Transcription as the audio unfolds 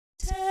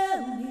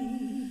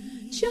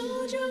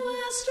JoJo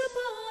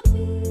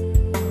astrology.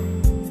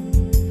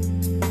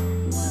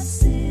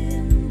 What's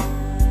in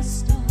the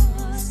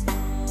stars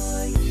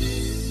for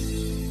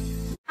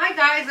you? Hi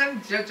guys,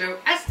 I'm JoJo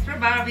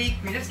Astrology,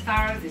 Queen of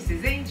Stars. This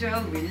is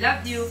Angel. We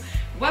love you.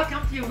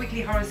 Welcome to your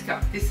weekly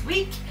horoscope. This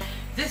week,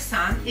 the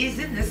sun is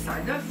in the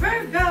sign of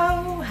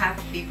Virgo.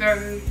 Happy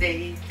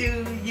birthday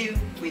to you.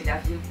 We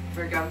love you,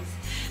 Virgos.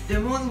 The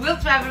moon will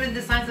travel in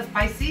the signs of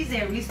Pisces,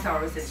 Aries,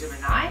 Taurus, and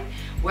Gemini.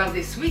 Well,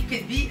 this week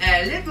could be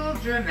a little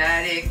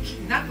dramatic,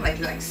 not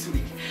like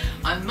sweet.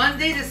 On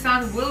Monday, the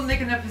sun will make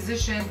an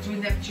opposition to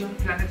Neptune,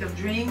 planet of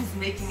dreams,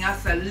 making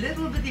us a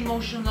little bit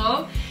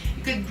emotional.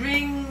 It could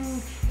bring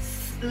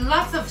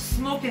lots of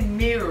smoke and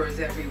mirrors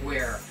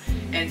everywhere,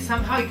 and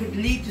somehow it could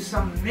lead to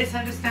some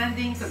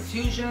misunderstanding,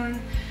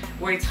 confusion,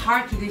 where it's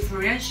hard to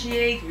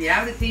differentiate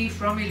reality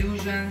from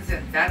illusions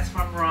and that's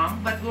from wrong,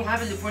 but we'll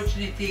have an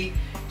opportunity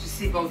to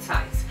see both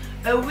sides.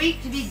 A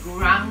week to be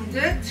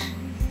grounded,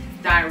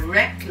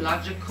 direct,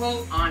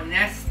 logical,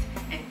 honest,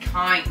 and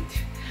kind.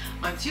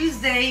 On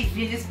Tuesday,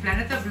 Venus,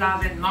 planet of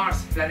love, and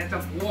Mars, planet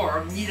of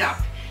war, meet up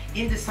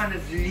in the sign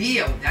of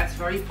Leo. That's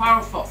very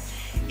powerful.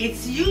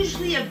 It's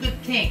usually a good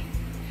thing,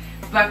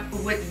 but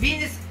with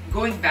Venus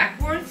going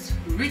backwards,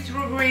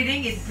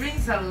 retrograding, it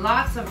brings a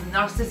lots of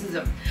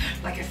narcissism,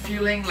 like a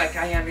feeling like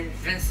I am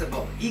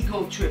invincible,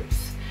 ego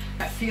trips,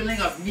 a feeling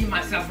of me,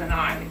 myself, and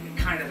I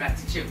kind of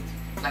attitude,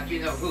 like you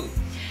know who.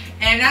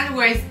 And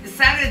anyways,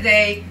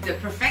 Saturday, the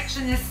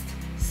perfectionist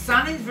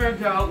sun in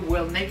Virgo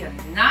will make a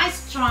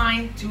nice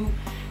trine to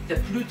the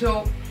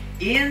Pluto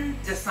in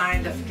the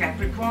sign of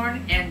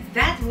Capricorn, and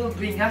that will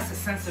bring us a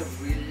sense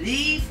of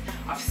relief,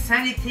 of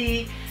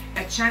sanity,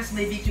 a chance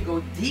maybe to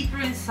go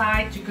deeper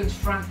inside, to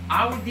confront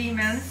our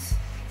demons,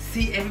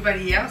 see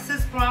everybody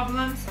else's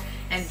problems,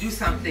 and do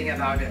something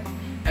about it.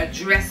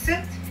 Address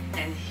it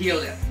and heal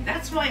it.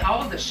 That's why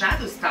all the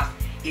shadow stuff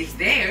is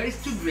there,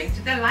 is to bring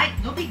to the light.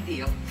 No big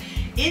deal.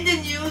 In the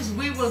news,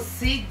 we will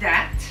see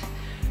that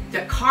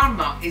the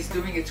karma is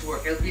doing its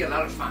work. It'll be a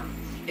lot of fun.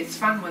 It's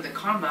fun when the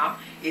karma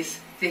is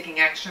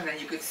taking action,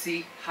 and you could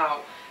see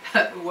how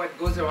what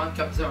goes around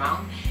comes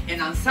around.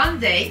 And on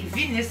Sunday,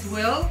 Venus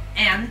will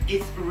end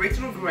its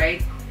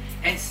retrograde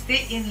and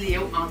stay in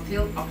Leo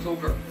until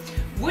October,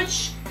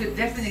 which could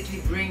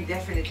definitely bring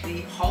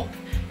hope,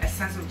 a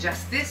sense of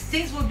justice.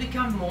 Things will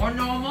become more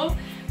normal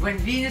when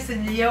Venus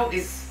in Leo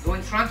is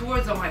going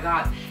frontwards. Oh my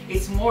God,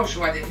 it's more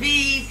joie de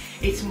vivre,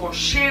 it's more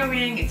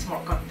sharing, it's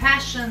more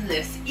compassion,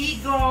 less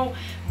ego,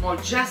 more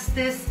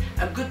justice.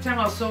 A good time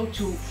also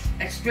to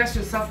express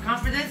your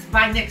self-confidence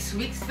by next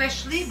week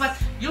especially, but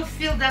you'll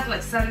feel that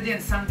like Saturday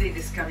and Sunday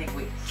this coming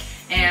week.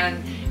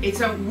 And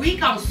it's a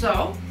week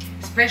also,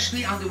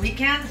 especially on the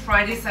weekend,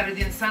 Friday,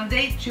 Saturday, and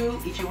Sunday, to,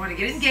 if you want to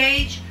get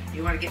engaged,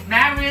 you want to get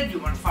married, you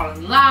want to fall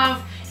in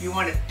love, you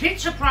want to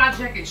pitch a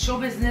project in show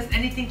business,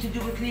 anything to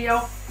do with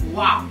Leo,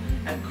 wow,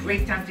 a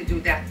great time to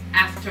do that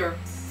after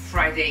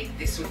Friday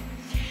this week.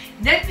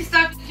 Let me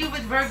start with you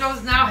with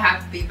Virgos now.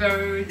 Happy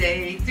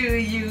birthday to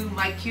you,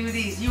 my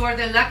cuties. You are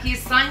the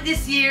luckiest sign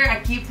this year. I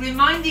keep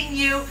reminding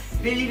you,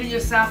 believe in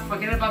yourself,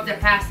 forget about the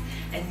past,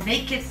 and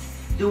make it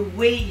the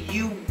way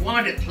you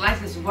want it.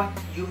 Life is what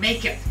you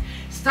make it.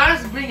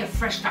 Stars bring a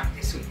fresh start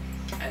this week.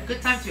 A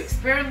good time to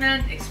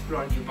experiment,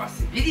 explore new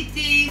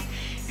possibilities,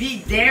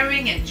 be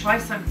daring and try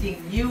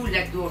something new.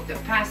 Let go of the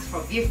past,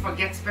 forgive,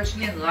 forget,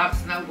 especially in love.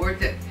 It's not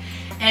worth it.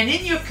 And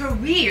in your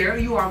career,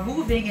 you are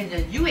moving in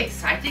a new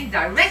exciting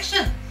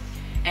direction.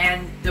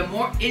 And the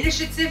more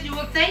initiative you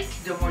will take,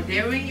 the more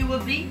daring you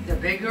will be, the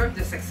bigger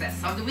the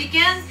success. On the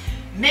weekend,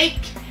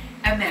 make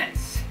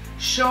amends,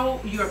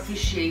 show your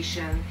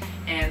appreciation,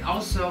 and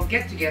also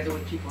get together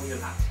with people you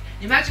love.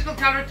 Your magical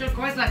color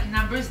turquoise, lucky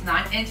numbers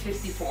 9 and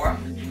 54.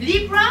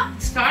 Libra,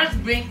 stars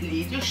bring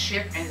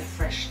leadership and a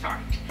fresh start.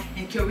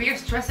 In career,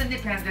 stress,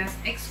 independence,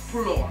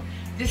 explore,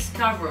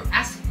 discover,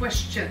 ask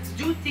questions,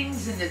 do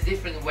things in a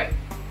different way.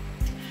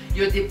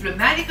 Your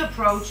diplomatic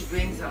approach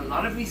brings a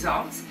lot of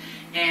results,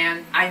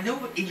 and I know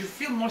you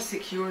feel more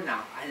secure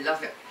now. I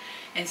love it.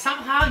 And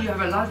somehow you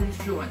have a lot of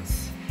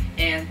influence.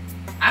 And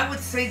I would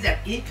say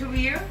that in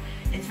career,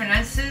 in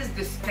finances,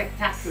 the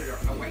spectacular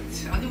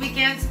awaits. On the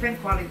weekend, spend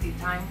quality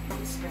time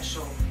with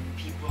special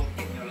people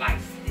in your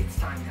life. It's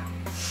time now.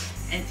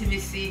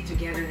 Intimacy,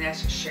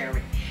 togetherness,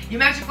 sharing. Your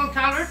magical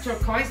color,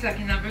 turquoise,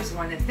 lucky numbers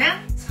 1 and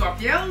 10.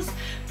 Scorpios,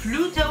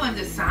 Pluto and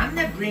the Sun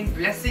bring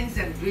blessings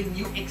and bring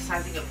new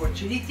exciting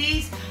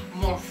opportunities,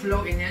 more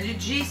flow in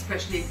energy,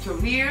 especially in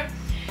career.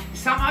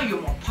 Somehow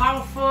you're more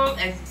powerful,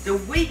 and the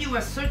way you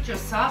assert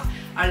yourself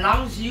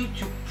allows you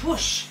to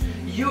push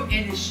your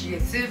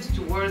initiatives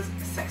towards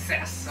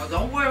success. So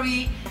don't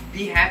worry,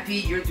 be happy,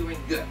 you're doing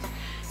good.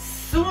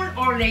 Sooner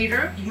or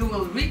later, you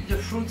will reap the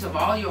fruits of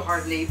all your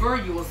hard labor.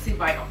 You will see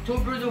by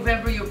October,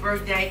 November, your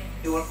birthday,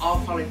 it will all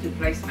fall into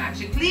place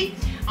magically.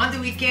 On the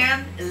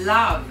weekend,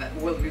 love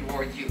will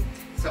reward you.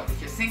 So if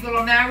you're single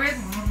or married,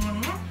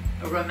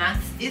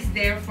 romance is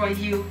there for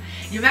you.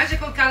 Your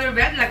magical color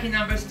red, lucky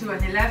numbers 2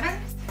 and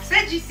 11.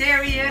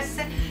 Sagittarius,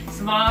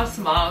 smile,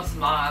 smile,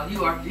 smile.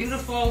 You are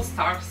beautiful.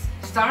 Stars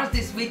Stars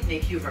this week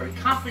make you very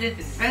confident,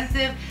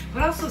 inventive,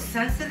 but also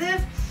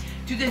sensitive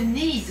to the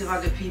needs of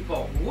other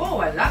people. Whoa,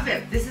 I love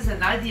it. This is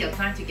an ideal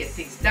time to get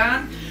things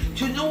done,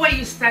 to know where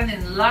you stand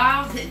in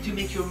love, and to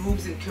make your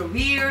moves in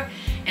career,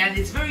 and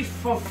it's very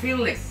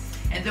fulfilling.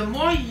 And the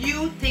more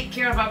you take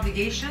care of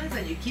obligations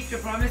and you keep your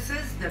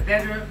promises, the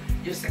better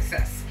your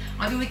success.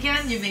 On the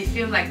weekend, you may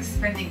feel like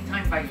spending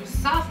time by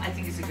yourself. I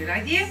think it's a good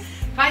idea.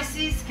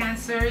 Pisces,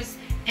 Cancers,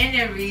 and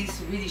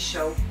Aries really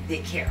show they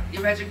care.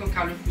 Your magical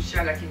color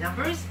fuchsia lucky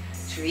numbers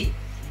 3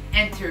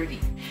 and 30.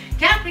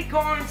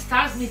 Capricorn,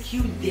 stars make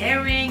you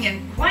daring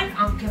and quite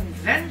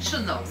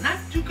unconventional, not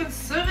too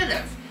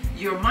conservative.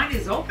 Your mind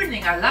is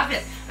opening, I love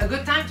it. A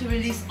good time to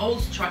release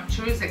old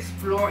structures,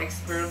 explore,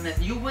 experiment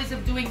new ways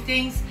of doing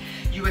things.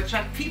 You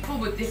attract people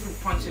with different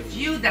points of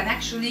view that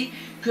actually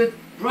could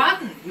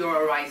broaden your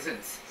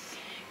horizons.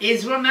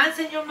 Is romance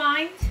in your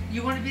mind?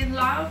 You want to be in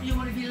love? You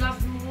want to be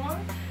loved more?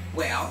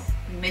 Well,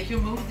 make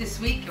your move this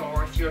week,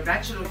 or if you're a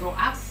bachelor, go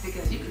out,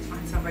 because you could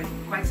find somebody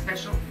quite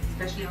special,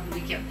 especially on the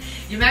weekend.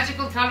 Your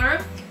magical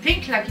color,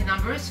 pink lucky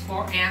numbers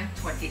 4 and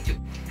 22.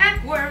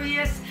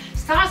 Aquarius,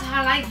 stars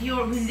highlight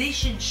your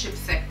relationship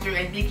sector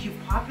and make you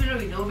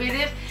popular,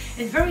 innovative,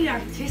 and very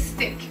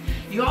artistic.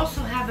 You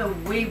also have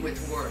a way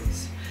with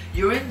words.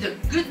 You're in the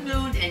good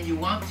mood and you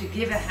want to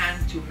give a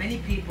hand to many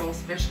people,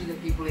 especially the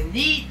people in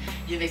need.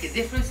 You make a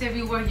difference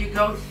everywhere you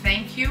go.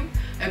 Thank you.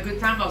 A good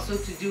time also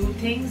to do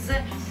things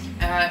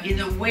in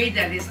a way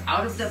that is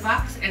out of the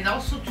box, and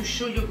also to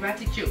show your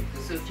gratitude.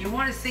 So if you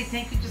want to say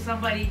thank you to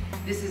somebody,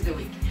 this is the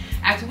week.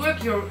 At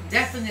work, you're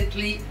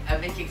definitely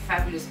making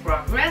fabulous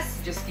progress.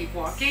 Just keep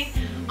walking.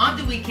 On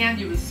the weekend,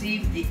 you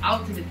receive the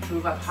ultimate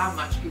proof of how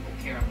much people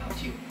care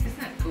about you. Isn't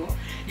that cool?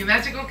 Your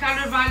magical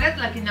color violet,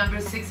 lucky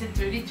number 6 and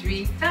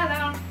 33.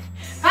 Ta-da!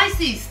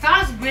 Pisces,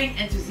 stars bring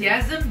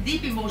enthusiasm,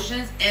 deep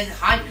emotions, and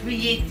high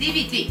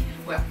creativity.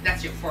 Well,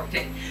 that's your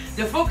forte.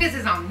 The focus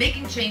is on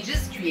making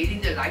changes,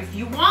 creating the life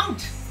you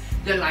want,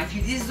 the life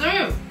you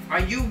deserve. Are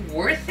you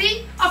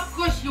worthy? Of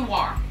course you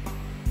are.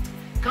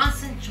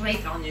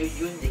 Concentrate on your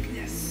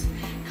uniqueness.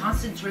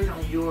 Concentrate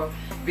on your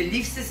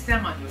belief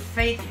system, on your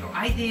faith, your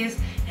ideas,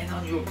 and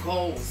on your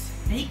goals.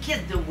 Make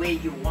it the way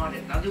you want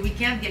it. On the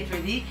weekend, get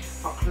ready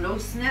for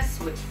closeness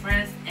with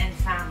friends and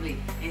family.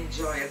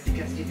 Enjoy it,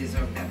 because you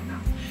deserve that now.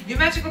 Your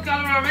magical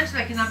color orange,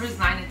 lucky numbers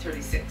 9 and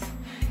 36.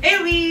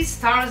 Aries,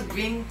 stars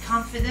bring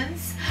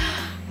confidence,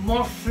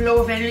 more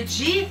flow of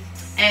energy,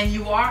 and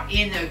you are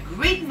in a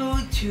great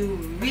mood to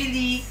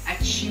really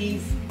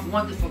achieve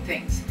wonderful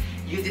things.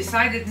 You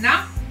decided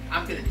now,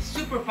 I'm going to be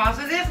super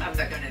positive, I'm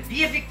not going to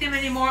be a victim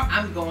anymore,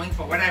 I'm going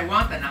for what I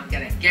want and I'm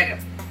going to get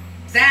it.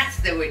 That's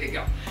the way to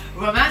go.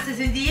 Romance is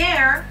in the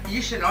air.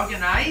 You should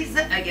organize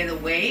a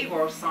getaway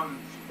or some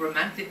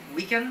romantic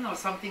weekend or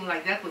something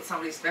like that with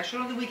somebody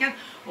special on the weekend,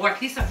 or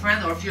at least a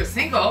friend, or if you're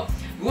single,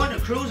 go on a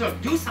cruise or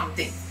do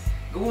something.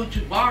 Go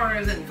to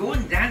bars and go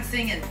and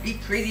dancing and be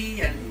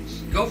pretty and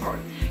go for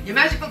it. Your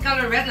magical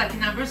color red, lucky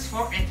numbers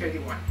 4 and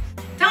 31.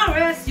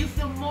 Taurus, you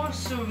feel more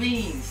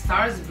serene.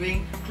 Stars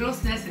bring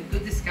closeness and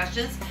good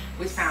discussions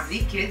with family,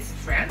 kids,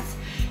 friends.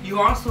 You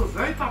are also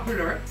very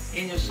popular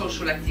in your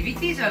social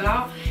activities.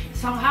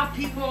 Somehow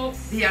people,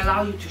 they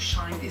allow you to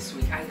shine this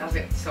week. I love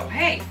it. So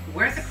hey,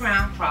 wear the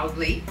crown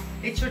proudly.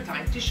 It's your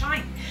time to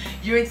shine.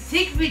 Your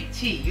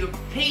integrity, your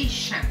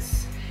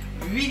patience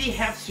really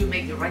helps you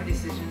make the right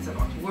decisions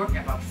about work,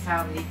 about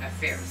family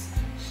affairs.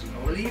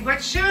 Slowly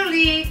but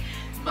surely,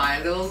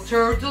 my little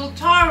turtle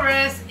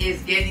Taurus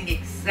is getting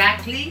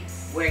exactly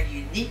where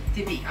you need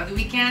to be. On the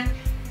weekend,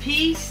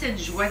 peace and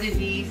joie de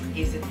vivre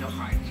is in your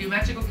heart. Your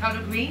magical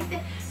color green,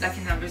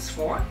 lucky numbers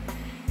 4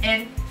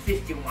 and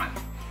 51.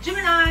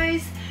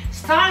 Geminis,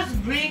 stars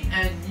bring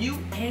a new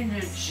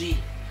energy,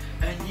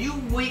 a new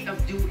way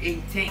of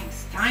doing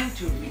things. Time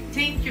to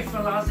rethink your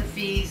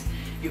philosophies,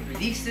 your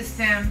belief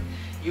system.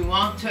 You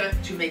want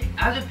to make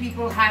other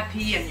people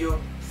happy, and you're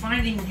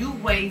finding new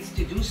ways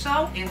to do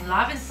so in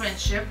love and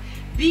friendship.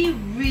 Be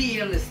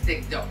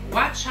realistic though.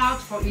 Watch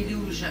out for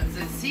illusions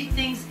and see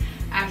things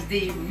as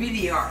they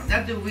really are,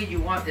 not the way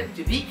you want them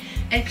to be,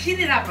 and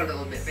clean it up a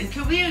little bit. In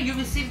career, you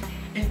receive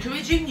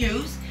encouraging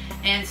news,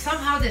 and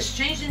somehow there's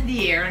change in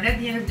the air, and at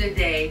the end of the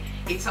day,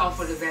 it's all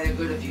for the better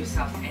good of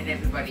yourself and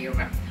everybody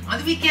around. On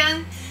the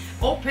weekend,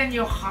 open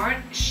your heart,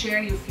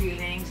 share your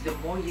feelings. The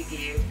more you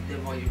give, the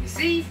more you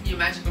receive. Your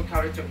magical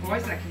color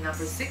turquoise, lucky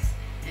number 6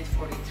 and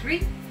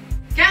 43.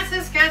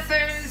 Cancers,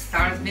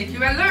 stars make you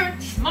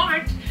alert,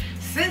 smart,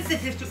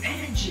 sensitive to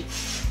energy.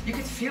 You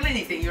could feel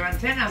anything. Your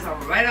antennas are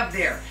right up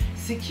there.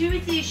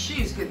 Security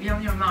issues could be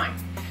on your mind.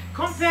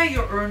 Compare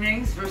your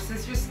earnings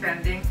versus your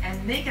spending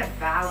and make a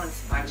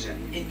balanced budget.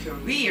 In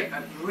career,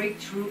 a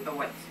breakthrough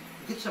awaits.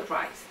 Good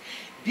surprise.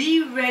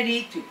 Be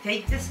ready to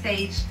take the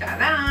stage,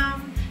 ta-da,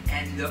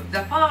 and look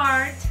the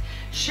part.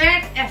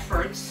 Shared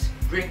efforts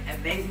bring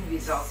amazing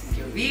results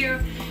in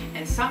career,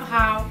 and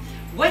somehow,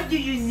 what do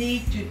you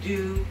need to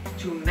do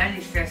to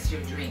manifest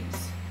your dreams?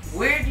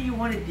 Where do you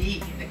want to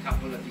be in a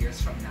couple of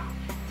years from now?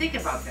 Think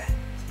about that,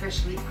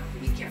 especially on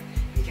the weekend,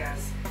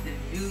 because the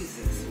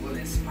muses will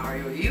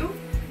inspire you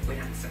with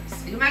answers.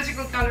 Your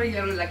magical color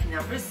yellow, lucky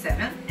number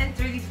 7 and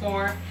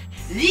 34.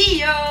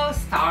 Leo,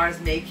 stars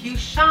make you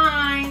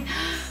shine.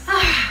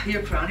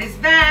 Your crown is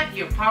back.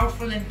 You're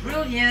powerful and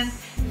brilliant.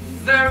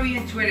 Very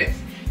intuitive.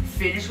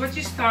 Finish what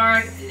you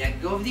start. Let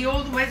go of the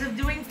old ways of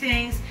doing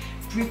things.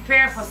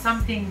 Prepare for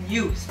something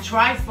new.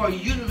 Strive for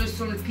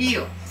universal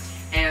appeal.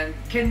 And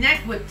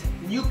connect with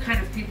new kind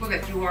of people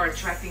that you are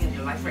attracting in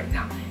your life right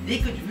now. They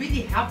could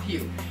really help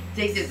you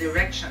take the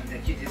direction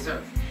that you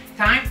deserve.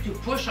 Time to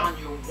push on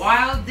your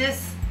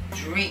wildest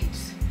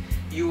dreams.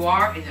 You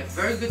are in a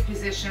very good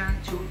position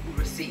to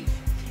receive.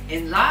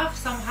 In love,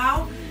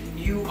 somehow,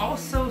 you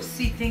also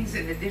see things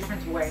in a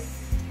different way.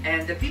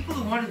 And the people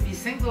who want to be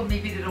single,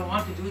 maybe they don't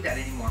want to do that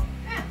anymore.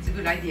 It's a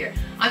good idea.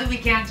 On the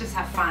weekend, just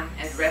have fun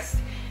and rest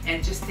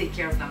and just take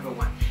care of number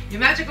 1.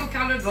 Your magical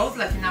color gold,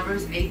 lucky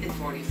numbers 8 and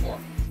 44.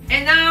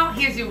 And now,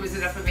 here's your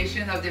wizard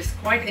affirmation of this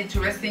quite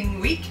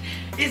interesting week.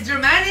 It's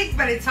dramatic,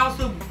 but it's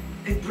also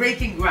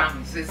breaking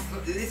grounds.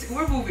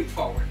 We're moving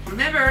forward.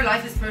 Remember,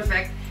 life is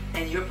perfect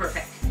and you're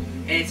perfect.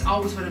 And it's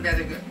always for the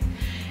better good.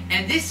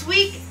 And this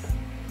week,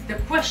 the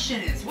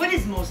question is, what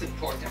is most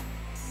important?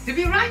 To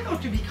be right or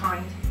to be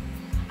kind?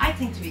 I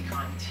think to be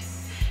kind.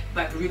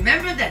 But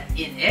remember that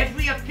in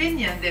every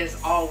opinion, there's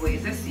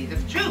always a seed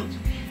of truth.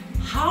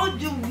 How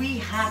do we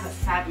have a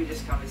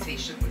fabulous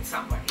conversation with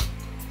somebody?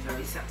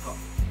 Very simple.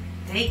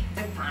 Take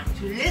the time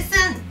to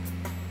listen.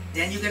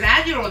 Then you can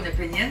add your own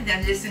opinion,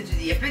 then listen to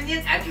the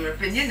opinion, add your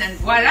opinion, and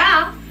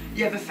voila!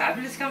 You have a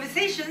fabulous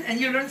conversation and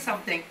you learn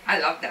something. I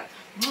love that.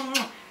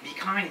 Be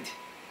kind,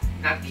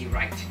 not be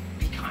right.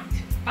 Be kind.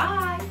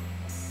 Bye.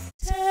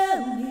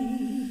 Tell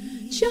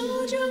me,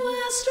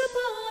 JoJo Astro